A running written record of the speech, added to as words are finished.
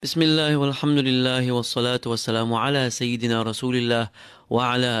بسم الله والحمد لله والصلاة والسلام على سيدنا رسول الله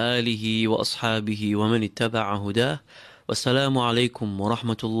وعلى آله وأصحابه ومن اتبع هداه والسلام عليكم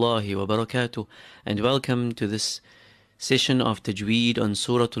ورحمة الله وبركاته. And welcome to this session of Tajweed on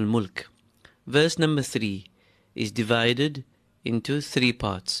Surah Mulk. Verse number 3 is divided into 3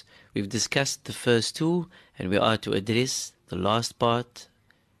 parts. We've discussed the first 2 and we are to address the last part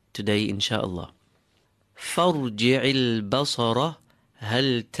today inshallah. فارجع البصر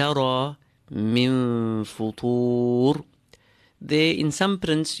هل ترى من فطور. There in some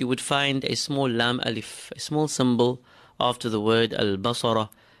prints you would find a small lam alif, a small symbol after the word al-basara.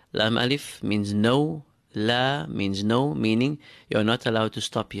 Lam alif means no, la means no, meaning you're not allowed to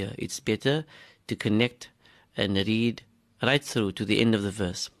stop here. It's better to connect and read right through to the end of the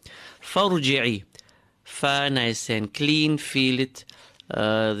verse. فارجعي, fa, nice and clean, feel it.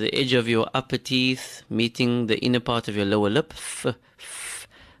 The edge of your upper teeth meeting the inner part of your lower lip.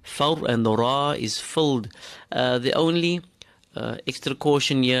 Far, and the ra is filled. The only extra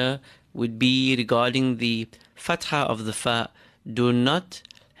caution here would be regarding the fatha of the fa. Do not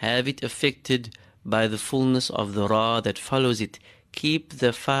have it affected by the fullness of the ra that follows it. Keep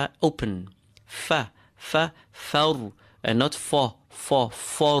the fa open. Fa, far, and not for,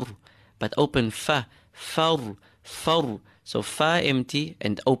 but open. Fa, far. So fa empty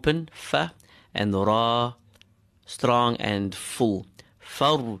and open, fa, and the ra strong and full.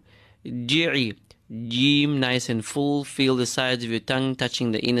 Far, ji'i, jim, nice and full. Feel the sides of your tongue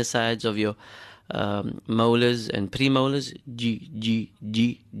touching the inner sides of your molars and premolars. G.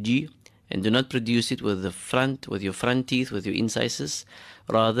 And do not produce it with your front teeth, with your incisors.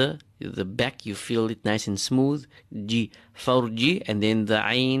 Rather, the back, you feel it nice and smooth. G, farji, and then the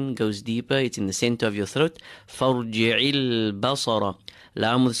ayn goes deeper. It's in the center of your throat. Farji'il basara.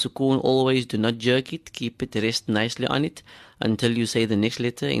 Lam with sukoon, always do not jerk it. Keep it, rest nicely on it until you say the next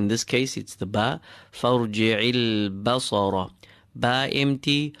letter. In this case, it's the ba. Farji'il basara. Ba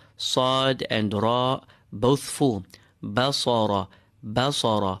empty, sad and ra both full. Basara.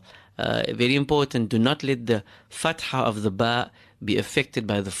 Very important, do not let the fatha of the ba be affected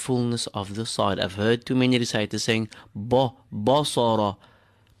by the fullness of the sad. I've heard too many reciters saying basara.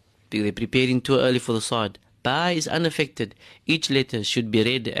 They're preparing too early for the sad. Ba is unaffected. Each letter should be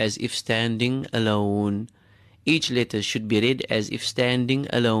read as if standing alone.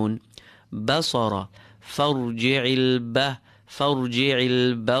 Basara. Farji'il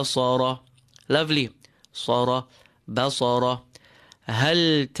basara. Lovely. Sara. Basara.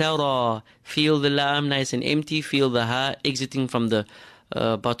 Hal tara, feel the lam nice and empty, feel the ha exiting from the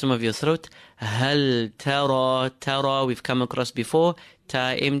bottom of your throat. Hal tara, we've come across before.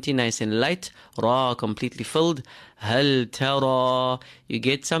 Ta empty, nice and light. Ra completely filled. Hal tara, you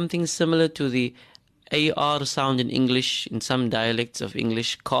get something similar to the AR sound in English, in some dialects of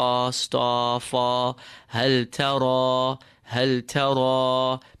English. Ka, sta, fa. Hal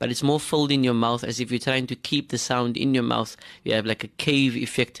tara, but it's more filled in your mouth, as if you're trying to keep the sound in your mouth. You have like a cave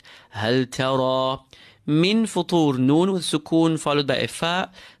effect. Hal tara min futur, noon with sukoon followed by a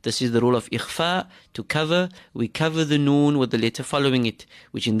fa. This is the rule of ikhfa. To cover, we cover the noon with the letter following it,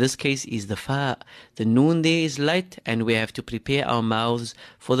 which in this case is the fa. The noon there is light and we have to prepare our mouths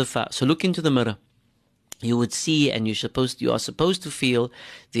for the fa. So look into the mirror. You would see, and you are supposed to feel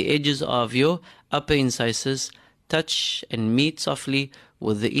the edges of your upper incisors touch and meet softly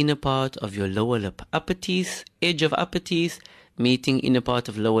with the inner part of your lower lip. Upper teeth, edge of upper teeth, meeting inner part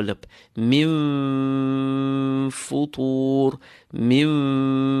of lower lip. Min futur.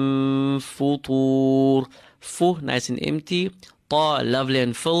 Fu, nice and empty. Ta, lovely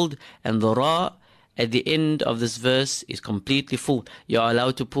and filled. And the ra at the end of this verse is completely full. You're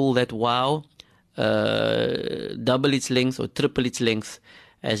allowed to pull that wow, double its length or triple its length,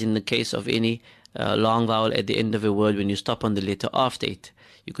 as in the case of any long vowel at the end of a word when you stop on the letter after it.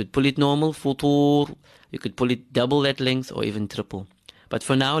 You could pull it normal, futur. You could pull it double that length or even triple. But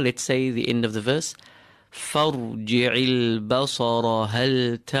for now, let's say the end of the verse. فَارْجِعِ الْبَصَرَ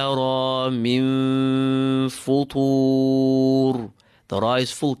هَلْ تَرَى مِن فُطُورٍ. The ra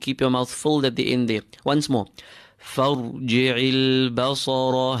is full. Keep your mouth full at the end there. Once more. فَارْجِعِ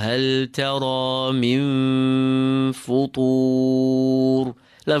الْبَصَرَ هَلْ تَرَى مِن فُطُورٍ.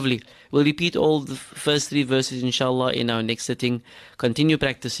 Lovely. We'll repeat all the first 3 verses inshallah in our next sitting. Continue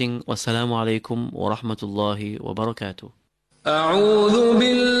practicing. Wassalamu alaikum wa rahmatullahi wa barakatuh. أعوذ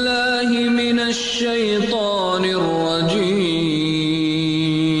بالله من الشيطان الرجيم.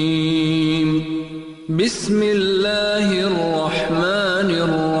 بسم الله الرحمن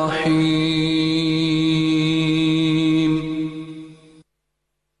الرحيم.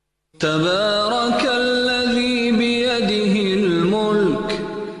 تبارك الذي بيده الملك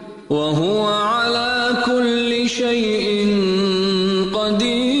شيء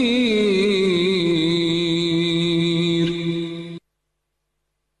قدير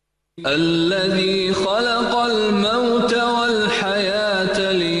الذي خلق الموت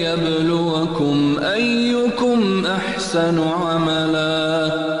والحياة ليبلوكم أيكم أحسن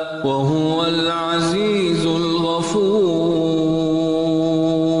عملا وهو العزيز الغفور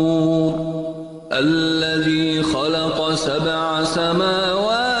الذي خلق 7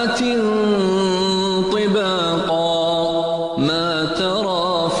 سماوات طباقا ما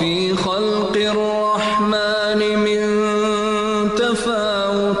ترى في خلق الرحمن من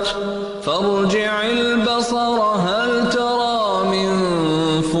تفاوت فارجع البصر هل ترى من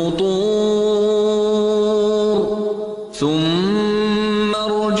فطور ثم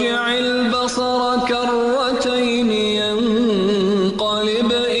ارجع البصر كرتين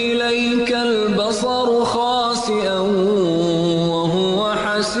ينقلب إليك البصر خاسئا وهو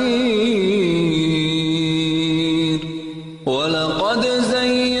حسير ولقد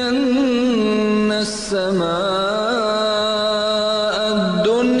زينا السماء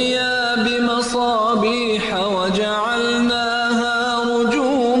الدنيا بمصابيح وجعلناها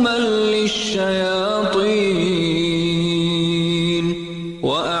رجوما للشياطين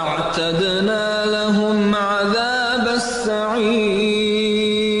وأعتدنا لهم عذاب السعير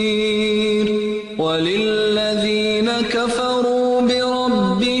وللذين كفروا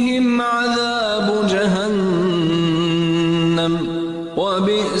بربهم عذاب جهنم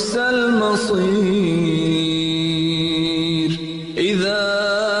وبئس المصير إذا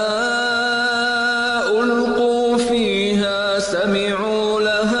ألقوا فيها سمعوا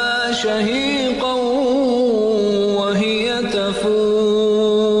لها شهيقا وهي تفور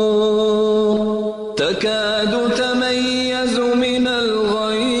تكاد تميز من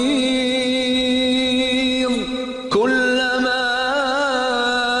الغيظ كلما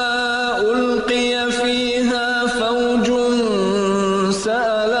ألقي فيها فوج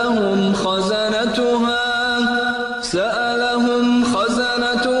سألهم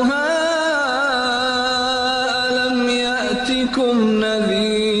خزنتها ألم يأتكم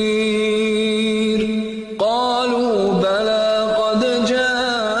نذير قالوا بلى قد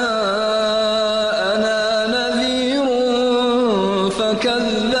جاءنا نذير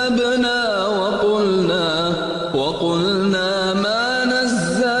فكذبنا وقلنا ما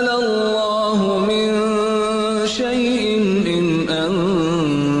نزل الله من شيء إن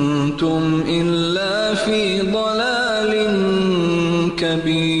أنتم إلا في ضلال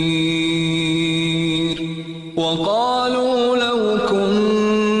كبير وقالوا لو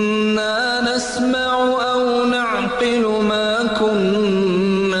كنا نسمع أو نعقل ما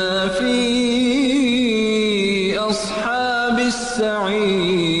كنا في أصحاب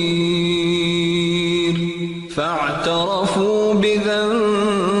السعير فاعترفوا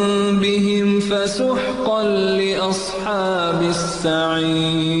بذنبهم فسحقا لأصحاب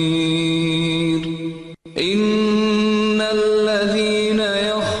السعير إن الذين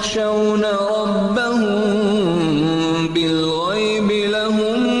يخشون ربهم بالغيب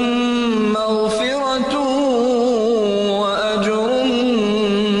لهم مغفرة وأجر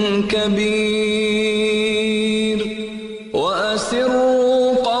كبير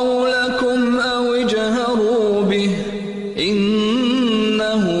وأسروا قولكم أو اجهروا به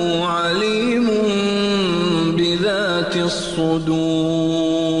إنه عليم بذات الصدور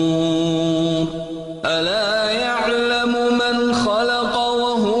ألا يعلم من خلق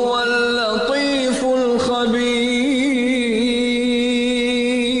وهو اللطيف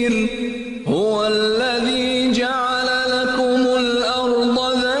الخبير هو الذي جعل لكم الأرض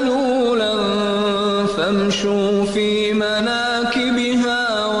ذلولا فامشوا في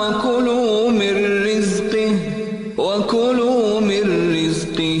مناكبها وكلوا من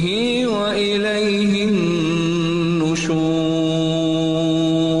رزقه وإليه النشور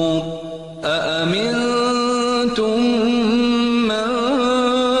أأمنتم من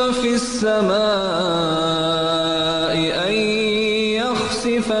في السماء أن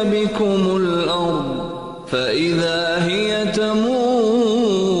يخسف بكم الأرض فإذا هي تمور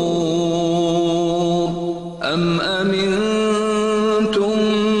أم أمنتم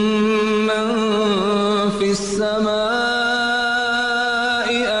من في السماء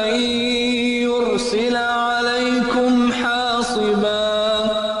أن يرسل عليكم حاصبا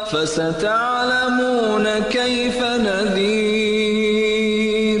فستعلمون كيف نذير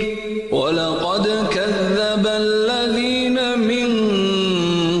ولقد كذب الذين من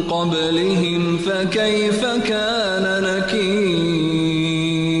قبلهم فكيف كان نكير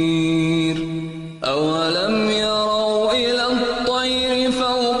أولم يروا إلى الطير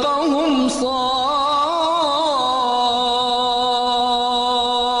فوقهم صافات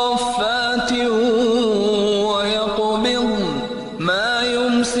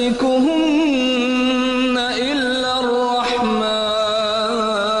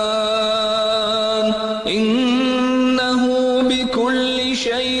بكل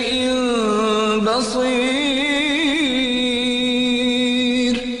شيء بصير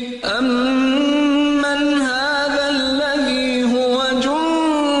أمن هذا الذي هو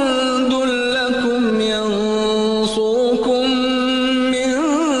جند لكم ينصركم من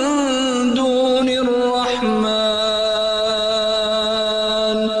دون الرحمن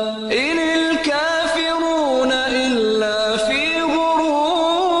إن الكافرون إلا في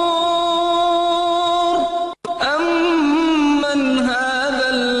غرور أمن هذا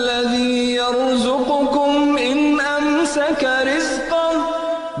الذي يرزقكم إن أمسك رزقه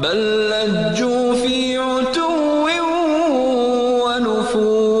بل لجوا في عتو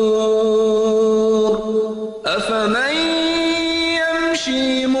ونفور أفمن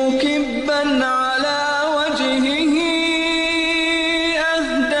يمشي مكبا على وجهه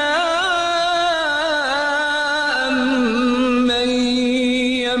أهدى أمن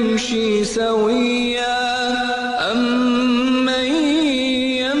يمشي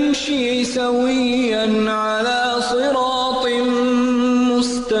سويا على صراط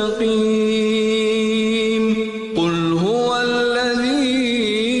مستقيم قل هو الذي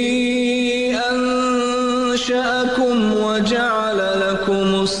أنشأكم وجعل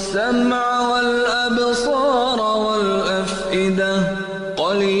لكم السمع والأبصار والأفئدة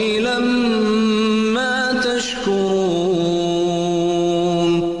قليلا ما تشكرون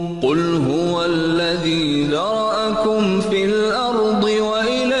قل هو الذي ذرأكم في الأرض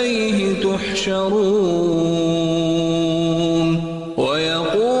وإليه تحشرون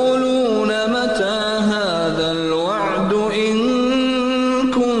ويقولون متى هذا الوعد إن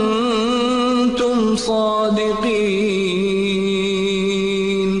كنتم صادقين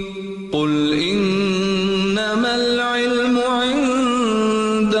قل إنما العلم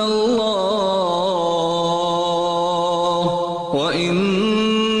عند الله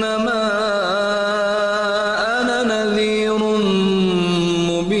وإنما أنا نذير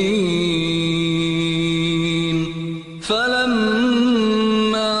مبين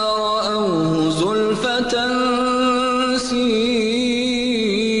فلما رأوه زلفة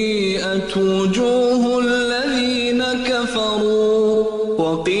سيئت وجوه الذين كفروا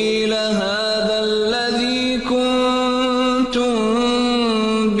وقيل هذا الذي كنتم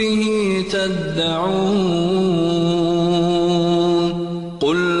به تدعون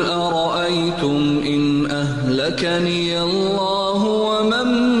قل أرأيتم إن أهلكني الله ومن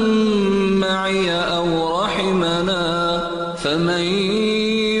معي أو رحمنا فمن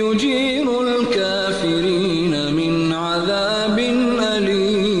يجير الكافرين من عذاب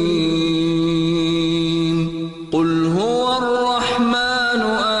أليم قل هو الرحمن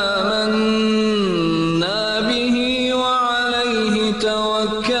آمنا به وعليه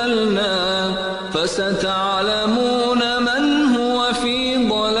توكلنا فستعلمون من هو في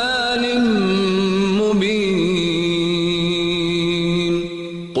ضلال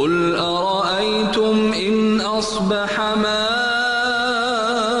مبين قل أرأيتم إن أصبح ماؤكم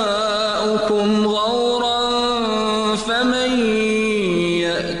غورا فمن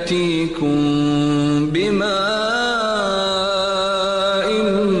يأتيكم بماء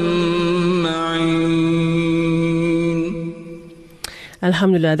معين.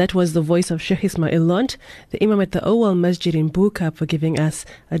 Alhamdulillah, that was the voice of Sheikh Ismail Lont, the Imam at the Awal Masjid in Buka, for giving us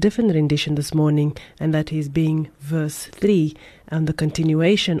a different rendition this morning, and that is being verse 3 and the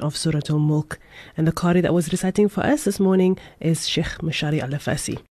continuation of Surah Mulk. And the Qari that was reciting for us this morning is Sheikh Mashari Al-Afasi.